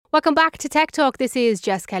Welcome back to Tech Talk. This is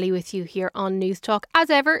Jess Kelly with you here on News Talk. As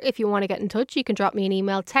ever, if you want to get in touch, you can drop me an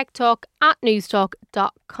email,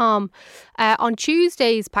 techtalk@newstalk.com. On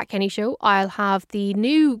Tuesday's Pat Kenny Show, I'll have the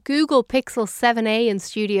new Google Pixel 7a in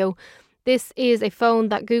studio. This is a phone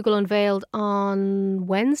that Google unveiled on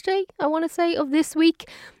Wednesday, I want to say, of this week.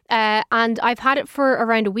 And I've had it for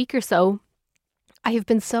around a week or so. I have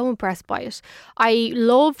been so impressed by it. I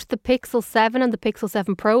loved the Pixel 7 and the Pixel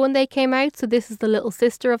 7 Pro when they came out. So this is the little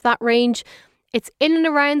sister of that range. It's in and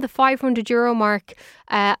around the €500 mark.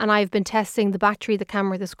 And I've been testing the battery, the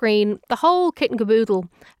camera, the screen, the whole kit and caboodle.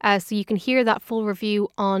 So you can hear that full review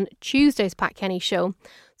on Tuesday's Pat Kenny Show.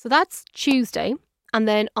 So that's Tuesday. And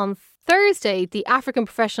then on Thursday, the African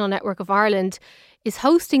Professional Network of Ireland is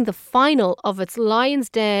hosting the final of its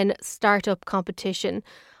Lion's Den startup competition.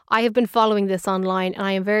 I have been following this online and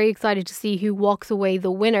I am very excited to see who walks away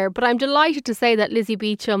the winner. But I'm delighted to say that Lizzy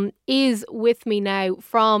Beecham is with me now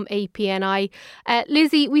from APNI.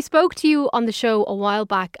 Lizzy, we spoke to you on the show a while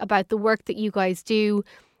back about the work that you guys do,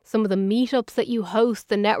 some of the meetups that you host,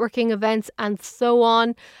 the networking events and so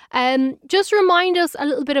on. Just remind us a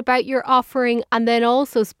little bit about your offering and then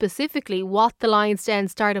also specifically what the Lion's Den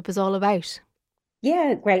startup is all about.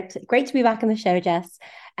 Yeah, great. Great to be back on the show, Jess.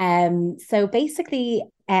 So basically,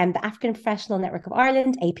 the African Professional Network of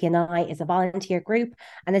Ireland, APNI, is a volunteer group.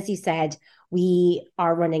 And as you said, we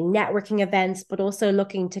are running networking events, but also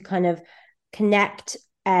looking to kind of connect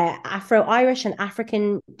Afro-Irish and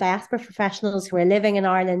African diaspora professionals who are living in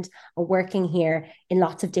Ireland or working here in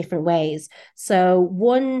lots of different ways. So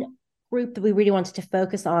one group that we really wanted to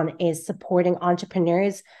focus on is supporting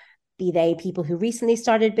entrepreneurs, be they people who recently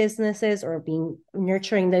started businesses or have been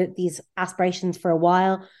nurturing these aspirations for a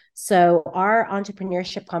while. So our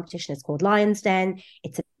entrepreneurship competition is called Lion's Den.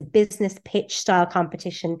 It's a business pitch style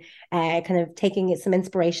competition, kind of taking some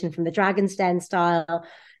inspiration from the Dragon's Den style.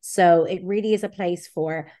 So it really is a place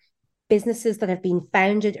for businesses that have been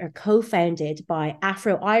founded or co-founded by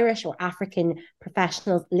Afro-Irish or African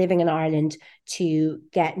professionals living in Ireland to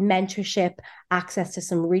get mentorship, access to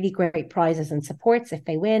some really great prizes and supports if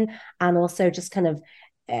they win, and also just kind of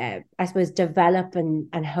I suppose, develop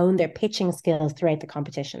and hone their pitching skills throughout the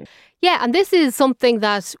competition. Yeah, and this is something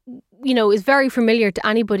that, you know, is very familiar to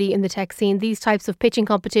anybody in the tech scene. These types of pitching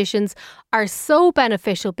competitions are so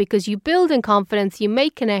beneficial because you build in confidence, you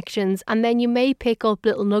make connections, and then you may pick up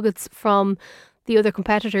little nuggets from the other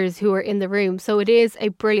competitors who are in the room. So it is a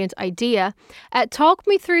brilliant idea. Talk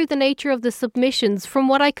me through the nature of the submissions. From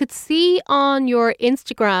what I could see on your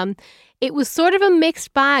Instagram, it was sort of a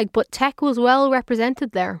mixed bag, but tech was well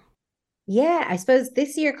represented there. Yeah, I suppose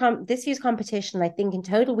this year's competition, I think in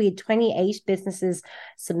total we had 28 businesses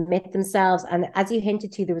submit themselves. And as you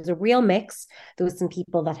hinted to, there was a real mix. There was some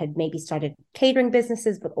people that had maybe started catering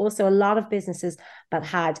businesses, but also a lot of businesses that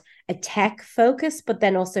had a tech focus, but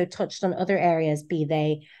then also touched on other areas, be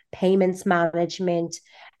they payments management,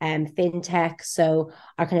 fintech. So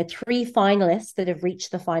our kind of three finalists that have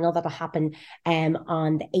reached the final that'll happen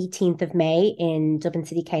on the 18th of May in Dublin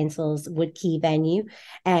City Council's Woodkey venue.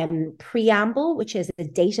 Preamble, which is a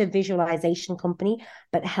data visualization company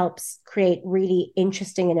that helps create really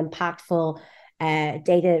interesting and impactful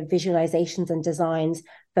data visualizations and designs,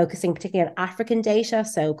 focusing particularly on African data,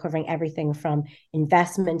 so covering everything from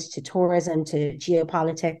investment to tourism to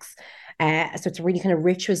geopolitics. So it's a really kind of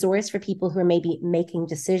rich resource for people who are maybe making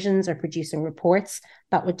decisions or producing reports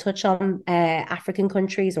that would touch on African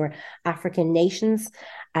countries or African nations.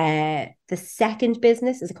 The second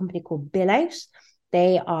business is a company called Billout.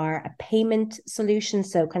 They are a payment solution,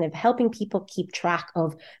 so kind of helping people keep track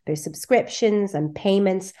of their subscriptions and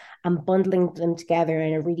payments and bundling them together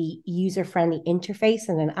in a really user-friendly interface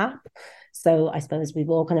and an app. So I suppose we've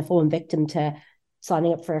all kind of fallen victim to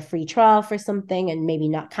signing up for a free trial for something and maybe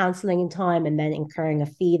not cancelling in time and then incurring a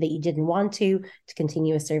fee that you didn't want to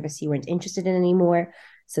continue a service you weren't interested in anymore.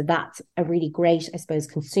 So that's a really great, I suppose,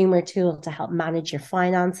 consumer tool to help manage your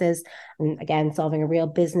finances. And again, solving a real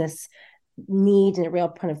business need and a real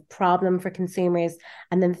kind of problem for consumers.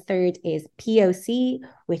 And then third is POC,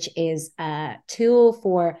 which is a tool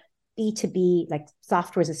for B2B, like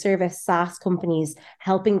software as a service, SaaS companies,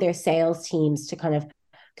 helping their sales teams to kind of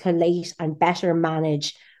collate and better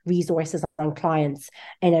manage resources on clients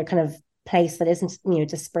in a kind of place that isn't,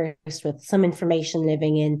 dispersed with some information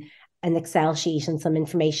living in an Excel sheet and some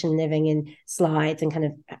information living in slides, and kind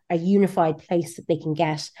of a unified place that they can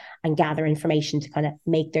get and gather information to kind of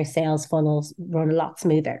make their sales funnels run a lot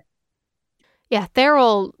smoother. Yeah, they're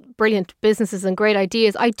all brilliant businesses and great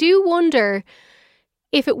ideas. I do wonder,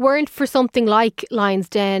 If it weren't for something like Lions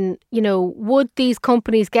Den, would these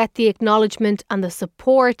companies get the acknowledgement and the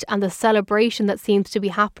support and the celebration that seems to be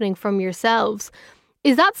happening from yourselves?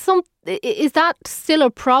 Is that still a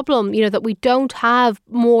problem, that we don't have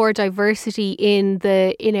more diversity in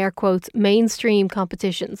the, in air quotes, mainstream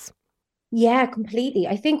competitions? Yeah, completely.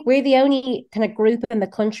 I think we're the only kind of group in the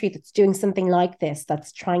country that's doing something like this,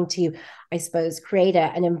 that's trying to, I suppose, create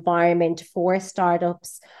an environment for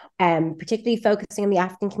startups, particularly focusing on the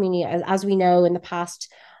African community. As we know, in the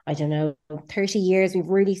past, I don't know, 30 years, we've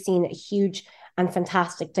really seen a huge and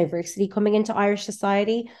fantastic diversity coming into Irish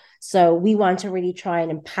society. So we want to really try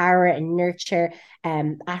and empower and nurture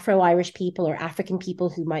Afro-Irish people or African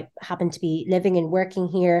people who might happen to be living and working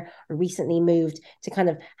here or recently moved, to kind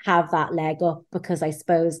of have that leg up. Because I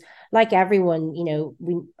suppose, like everyone,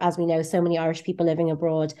 as we know, so many Irish people living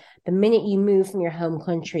abroad, the minute you move from your home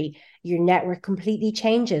country, your network completely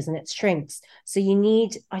changes and it shrinks. So you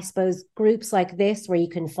need, I suppose, groups like this where you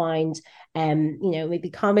can find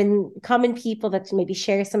maybe common people that maybe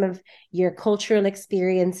share some of your cultural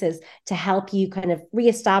experiences, to help you kind of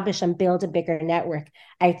reestablish and build a bigger network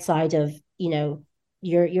outside of,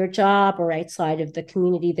 your job, or outside of the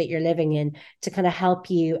community that you're living in, to kind of help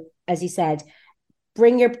you, as you said,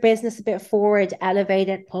 bring your business a bit forward, elevate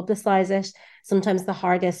it, publicize it. Sometimes the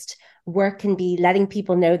hardest work can be letting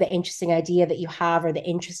people know the interesting idea that you have, or the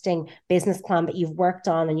interesting business plan that you've worked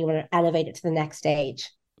on, and you want to elevate it to the next stage.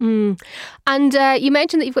 And you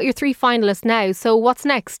mentioned that you've got your 3 finalists now. So what's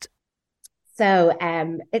next? So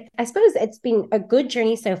I suppose it's been a good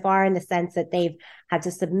journey so far, in the sense that they've had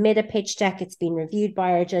to submit a pitch deck. It's been reviewed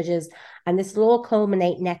by our judges, and this will all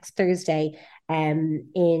culminate next Thursday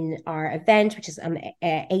in our event, which is on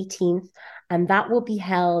 18th. And that will be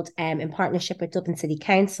held in partnership with Dublin City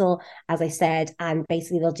Council, as I said. And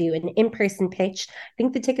basically, they'll do an in-person pitch. I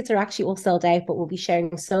think the tickets are actually all sold out, but we'll be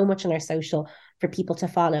sharing so much on our social for people to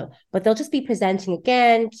follow. But they'll just be presenting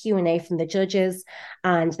again, Q&A from the judges,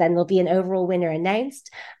 and then there'll be an overall winner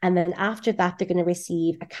announced. And then after that, they're going to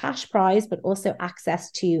receive a cash prize, but also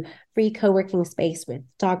access to free co-working space with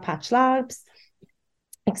Dogpatch Labs,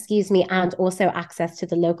 and also access to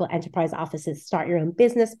the local enterprise offices Start Your Own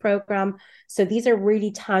Business program. So these are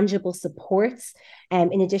really tangible supports,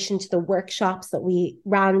 in addition to the workshops that we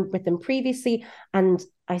ran with them previously. And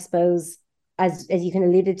I suppose, as you kind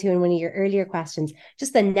of alluded to in one of your earlier questions,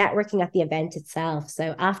 just the networking at the event itself.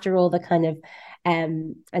 So after all the kind of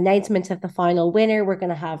announcement of the final winner, we're going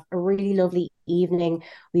to have a really lovely evening.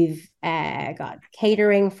 We've got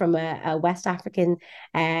catering from a West African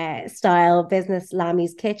style business,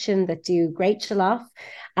 Lami's Kitchen, that do great jollof.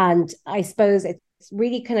 And I suppose it's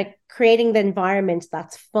really kind of creating the environment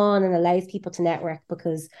that's fun and allows people to network,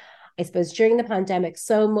 because I suppose during the pandemic,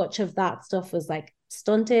 so much of that stuff was like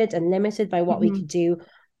stunted and limited by what we could do.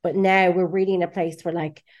 But now we're really in a place where,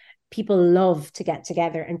 like, people love to get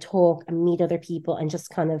together and talk and meet other people, and just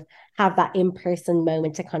kind of have that in-person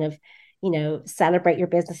moment to kind of, celebrate your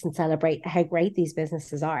business and celebrate how great these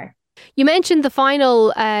businesses are. You mentioned the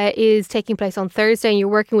final is taking place on Thursday, and you're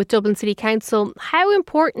working with Dublin City Council. How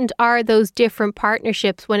important are those different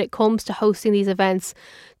partnerships when it comes to hosting these events,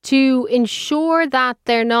 to ensure that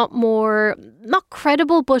they're not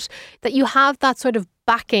credible, but that you have that sort of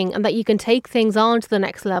backing and that you can take things on to the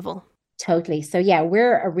next level? Totally. So yeah,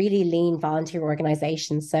 we're a really lean volunteer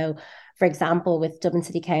organisation. So for example, with Dublin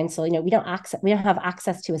City Council, we don't have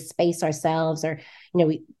access to a space ourselves, or,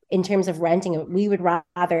 in terms of renting it, we would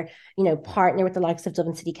rather, partner with the likes of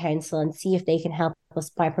Dublin City Council and see if they can help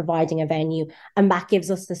us by providing a venue. And that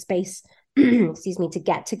gives us the space, excuse me, to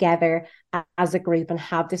get together as a group and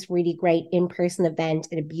have this really great in-person event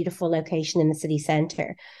in a beautiful location in the city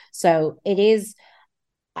centre. So it is,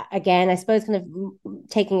 again, I suppose, kind of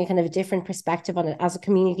taking a kind of a different perspective on it. As a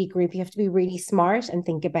community group, you have to be really smart and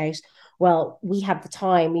think about, well, we have the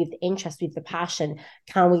time, we have the interest, we have the passion.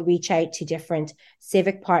 Can we reach out to different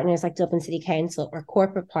civic partners like Dublin City Council, or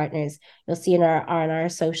corporate partners? You'll see on our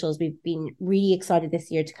socials, we've been really excited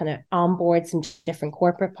this year to kind of onboard some different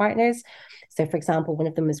corporate partners. So, for example, one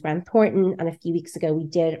of them is Grant Thornton, and a few weeks ago we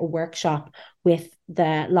did a workshop with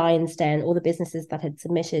the Lions Den. All the businesses that had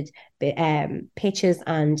submitted pitches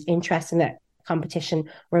and interest in the competition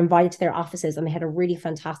were invited to their offices, and they had a really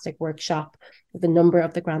fantastic workshop with a number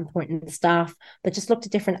of the Grant Thornton staff that just looked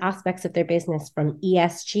at different aspects of their business, from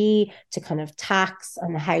ESG to kind of tax,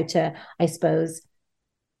 and how to, I suppose,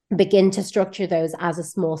 begin to structure those as a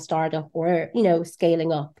small startup, or,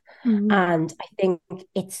 scaling up. And I think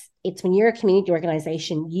it's when you're a community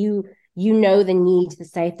organization, you know the need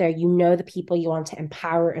that's out there, the people you want to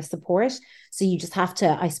empower or support. So you just have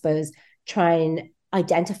to, I suppose, try and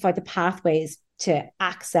identify the pathways to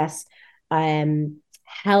access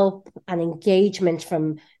help and engagement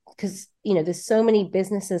from, because there's so many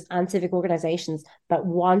businesses and civic organizations that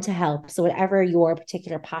want to help. So whatever your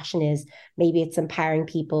particular passion is, maybe it's empowering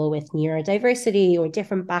people with neurodiversity or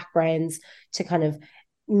different backgrounds to kind of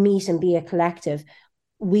meet and be a collective.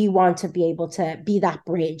 We want to be able to be that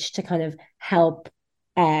bridge to kind of help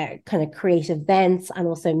kind of create events and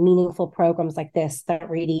also meaningful programs like this that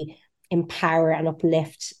really empower and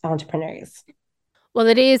uplift entrepreneurs. Well,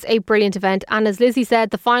 it is a brilliant event. And as Lizzy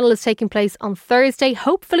said, the final is taking place on Thursday.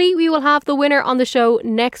 Hopefully we will have the winner on the show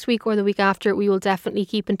next week or the week after. We will definitely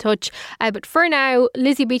keep in touch. But for now,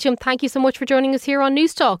 Lizzy Beecham, thank you so much for joining us here on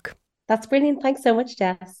News Talk. That's brilliant. Thanks so much,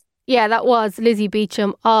 Jess. Yeah, that was Lizzy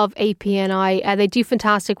Beecham of APNI. They do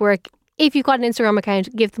fantastic work. If you've got an Instagram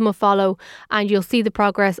account, give them a follow and you'll see the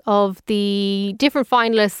progress of the different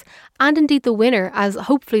finalists and indeed the winner, as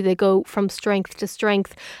hopefully they go from strength to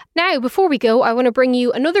strength. Now, before we go, I want to bring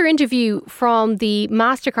you another interview from the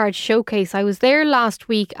MasterCard Showcase. I was there last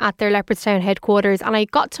week at their Leopardstown headquarters and I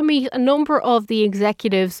got to meet a number of the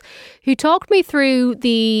executives who talked me through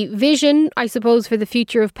the vision, I suppose, for the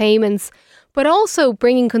future of payments, but also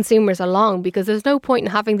bringing consumers along, because there's no point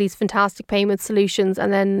in having these fantastic payment solutions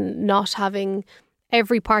and then not having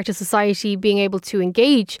every part of society being able to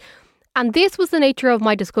engage. And this was the nature of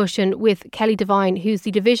my discussion with Kelly Devine, who's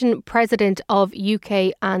the division president of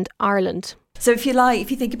UK and Ireland. So if you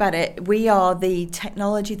think about it, we are the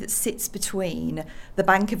technology that sits between the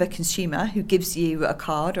bank of a consumer who gives you a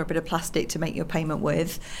card or a bit of plastic to make your payment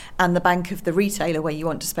with, and the bank of the retailer where you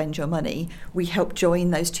want to spend your money. We help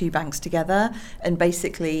join those two banks together and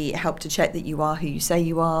basically help to check that you are who you say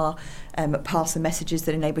you are, pass the messages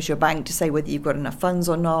that enables your bank to say whether you've got enough funds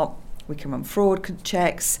or not. We can run fraud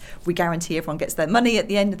checks. We guarantee everyone gets their money at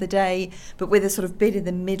the end of the day, but with a sort of bit in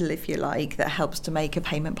the middle, if you like, that helps to make a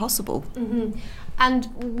payment possible. Mm-hmm.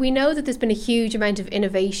 And we know that there's been a huge amount of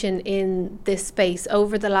innovation in this space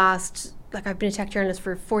over the last, I've been a tech journalist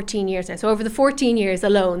for 14 years now. So over the 14 years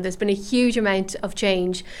alone, there's been a huge amount of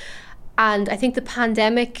change. And I think the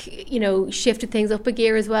pandemic, shifted things up a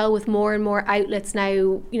gear as well, with more and more outlets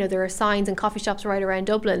now. There are signs in coffee shops right around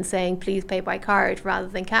Dublin saying, please pay by card rather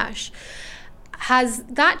than cash. Has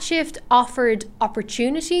that shift offered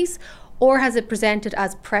opportunities, or has it presented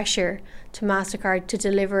as pressure to MasterCard to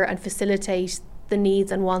deliver and facilitate the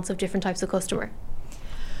needs and wants of different types of customer?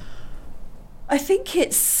 I think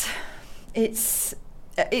it's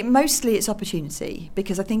mostly it's opportunity,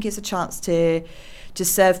 because I think it's a chance to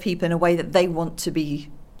serve people in a way that they want to be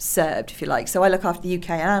served, if you like. So I look after the UK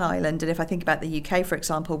and Ireland, and if I think about the UK, for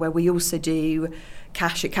example, where we also do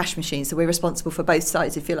cash at cash machines, so we're responsible for both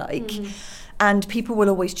sides, if you like. Mm-hmm. And people will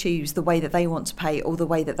always choose the way that they want to pay or the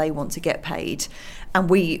way that they want to get paid. And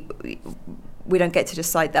we don't get to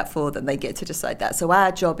decide that for them, they get to decide that. So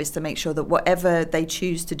our job is to make sure that whatever they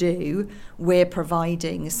choose to do, we're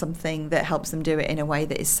providing something that helps them do it in a way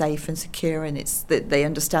that is safe and secure, and it's that they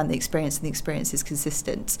understand the experience and the experience is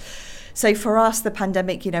consistent. So for us, the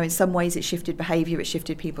pandemic, in some ways it shifted behaviour, it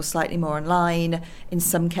shifted people slightly more online. In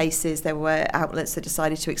some cases, there were outlets that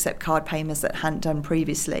decided to accept card payments that hadn't done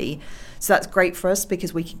previously. So that's great for us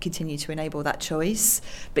because we can continue to enable that choice.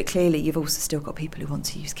 But clearly, you've also still got people who want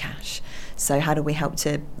to use cash. So how do we help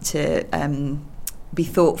to be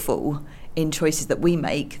thoughtful in choices that we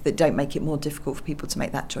make that don't make it more difficult for people to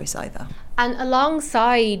make that choice either? And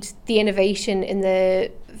alongside the innovation in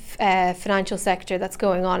the financial sector that's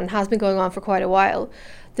going on and has been going on for quite a while,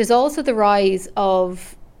 there's also the rise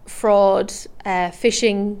of fraud,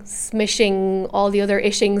 phishing, smishing, all the other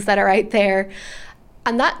ishings that are out there.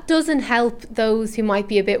 And that doesn't help those who might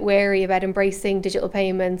be a bit wary about embracing digital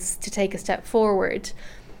payments to take a step forward.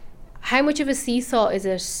 How much of a seesaw is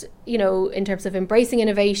it, in terms of embracing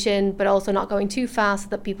innovation, but also not going too fast so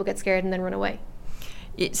that people get scared and then run away?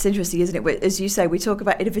 It's interesting, isn't it? As you say, we talk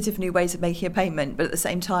about innovative new ways of making a payment, but at the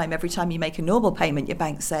same time, every time you make a normal payment, your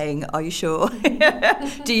bank's saying, are you sure?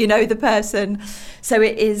 Do you know the person? So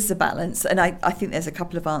it is a balance. And I think there's a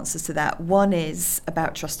couple of answers to that. One is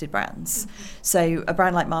about trusted brands. Mm-hmm. So a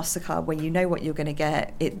brand like MasterCard, where you know what you're going to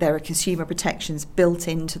get, there are consumer protections built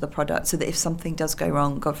into the product so that if something does go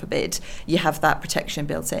wrong, God forbid, you have that protection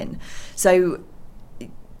built in. So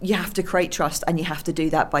you have to create trust, and you have to do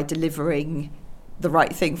that by delivering the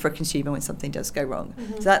right thing for a consumer when something does go wrong.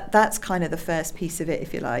 Mm-hmm. So that's kind of the first piece of it,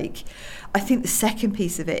 if you like. I think the second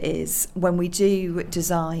piece of it is when we do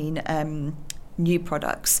design new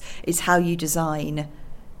products, is how you design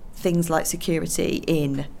things like security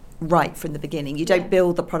in right from the beginning. You don't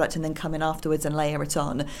build the product and then come in afterwards and layer it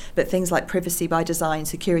on. But things like privacy by design,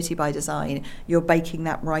 security by design, you're baking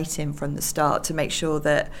that right in from the start to make sure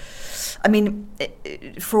that,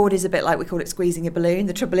 fraud is a bit like, we call it squeezing a balloon.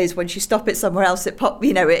 The trouble is, once you stop it somewhere else, it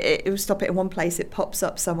will stop it in one place, it pops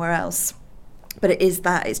up somewhere else. But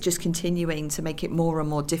it's just continuing to make it more and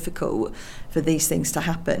more difficult for these things to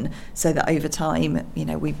happen, so that over time,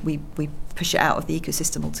 we push it out of the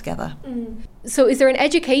ecosystem altogether. So is there an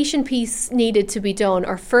education piece needed to be done,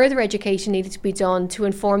 or further education needed to be done, to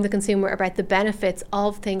inform the consumer about the benefits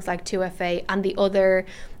of things like 2FA and the other,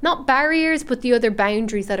 not barriers, but the other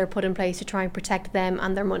boundaries that are put in place to try and protect them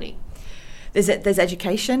and their money? There's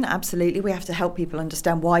education, absolutely. We have to help people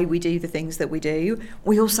understand why we do the things that we do.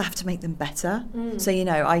 We also have to make them better. So,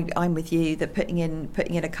 I'm with you that putting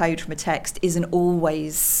in a code from a text isn't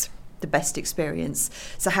always the best experience.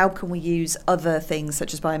 So how can we use other things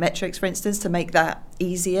such as biometrics, for instance, to make that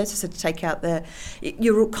easier, to sort of take out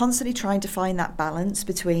you're constantly trying to find that balance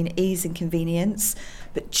between ease and convenience,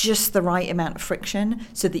 but just the right amount of friction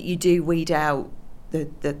so that you do weed out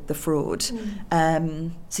the fraud.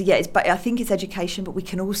 But I think it's education, but we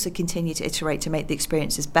can also continue to iterate to make the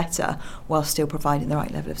experiences better while still providing the right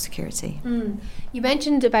level of security. You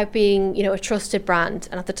mentioned about being, a trusted brand,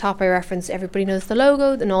 and at the top I referenced everybody knows the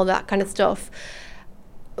logo and all that kind of stuff.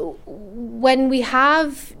 When we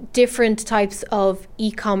have different types of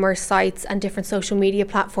e-commerce sites and different social media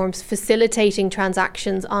platforms facilitating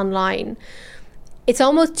transactions online, it's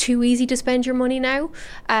almost too easy to spend your money now.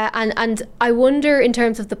 And I wonder, in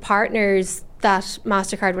terms of the partners that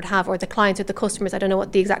MasterCard would have, or the clients or the customers, I don't know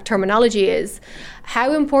what the exact terminology is,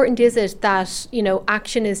 how important is it that,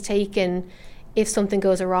 action is taken if something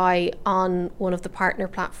goes awry on one of the partner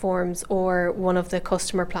platforms or one of the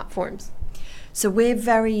customer platforms? So we're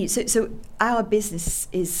so our business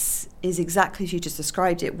is exactly as you just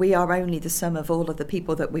described it. We are only the sum of all of the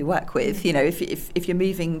people that we work with. If you're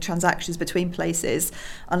moving transactions between places,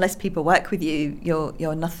 unless people work with you,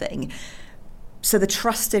 you're nothing. So the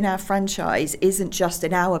trust in our franchise isn't just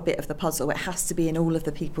in our bit of the puzzle, it has to be in all of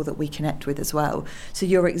the people that we connect with as well. So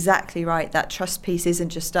you're exactly right, that trust piece isn't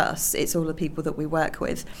just us, it's all the people that we work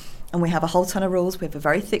with. And we have a whole ton of rules, we have a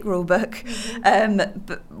very thick rule book.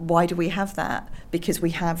 But why do we have that? Because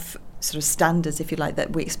we have sort of standards, if you like,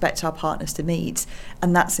 that we expect our partners to meet.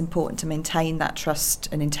 And that's important to maintain that trust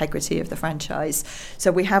and integrity of the franchise.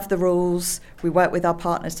 So we have the rules, we work with our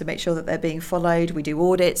partners to make sure that they're being followed, we do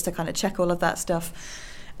audits to kind of check all of that stuff.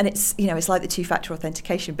 And it's, it's like the two-factor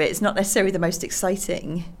authentication bit. It's not necessarily the most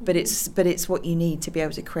exciting, but it's what you need to be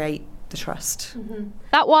able to create the trust.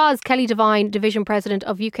 That was Kelly Devine, Division President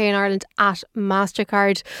of UK and Ireland at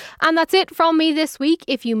MasterCard. And that's it from me this week.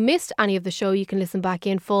 If you missed any of the show, you can listen back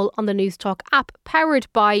in full on the News Talk app, powered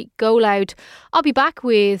by Go Loud. I'll be back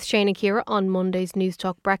with Shane and Ciara on Monday's News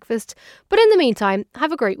Talk Breakfast. But in the meantime,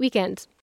 have a great weekend.